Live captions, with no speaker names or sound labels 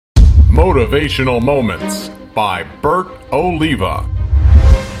Motivational Moments by Bert Oliva.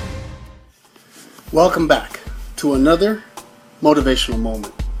 Welcome back to another motivational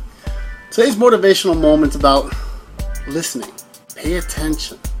moment. Today's motivational moment is about listening. Pay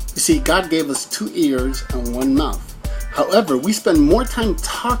attention. You see, God gave us 2 ears and 1 mouth. However, we spend more time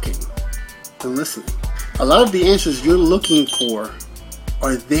talking than listening. A lot of the answers you're looking for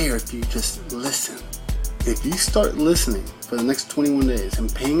are there if you just listen. If you start listening for the next 21 days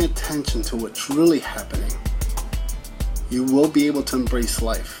and paying attention to what's really happening, you will be able to embrace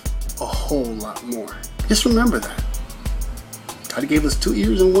life a whole lot more. Just remember that. God gave us 2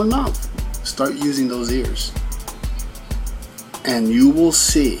 ears and 1 mouth. Start using those ears. And you will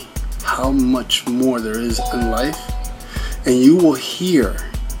see how much more there is in life. And you will hear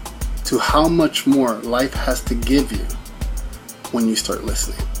to how much more life has to give you when you start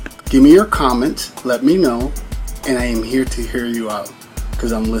listening. Give me your comment, let me know, and I am here to hear you out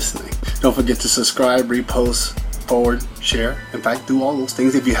because I'm listening. Don't forget to subscribe, repost, forward, share. In fact, do all those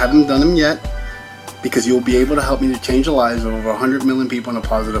things if you haven't done them yet, because you'll be able to help me to change the lives of over 100 million people in a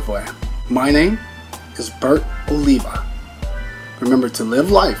positive way. My name is Bert Oliva. Remember to live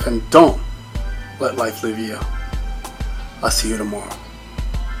life and don't let life live you. I'll see you tomorrow.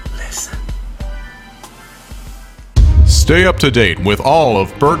 Listen. Stay up to date with all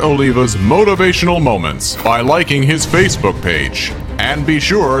of Bert Oliva's motivational moments by liking his Facebook page. And be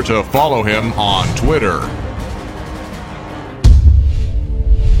sure to follow him on Twitter.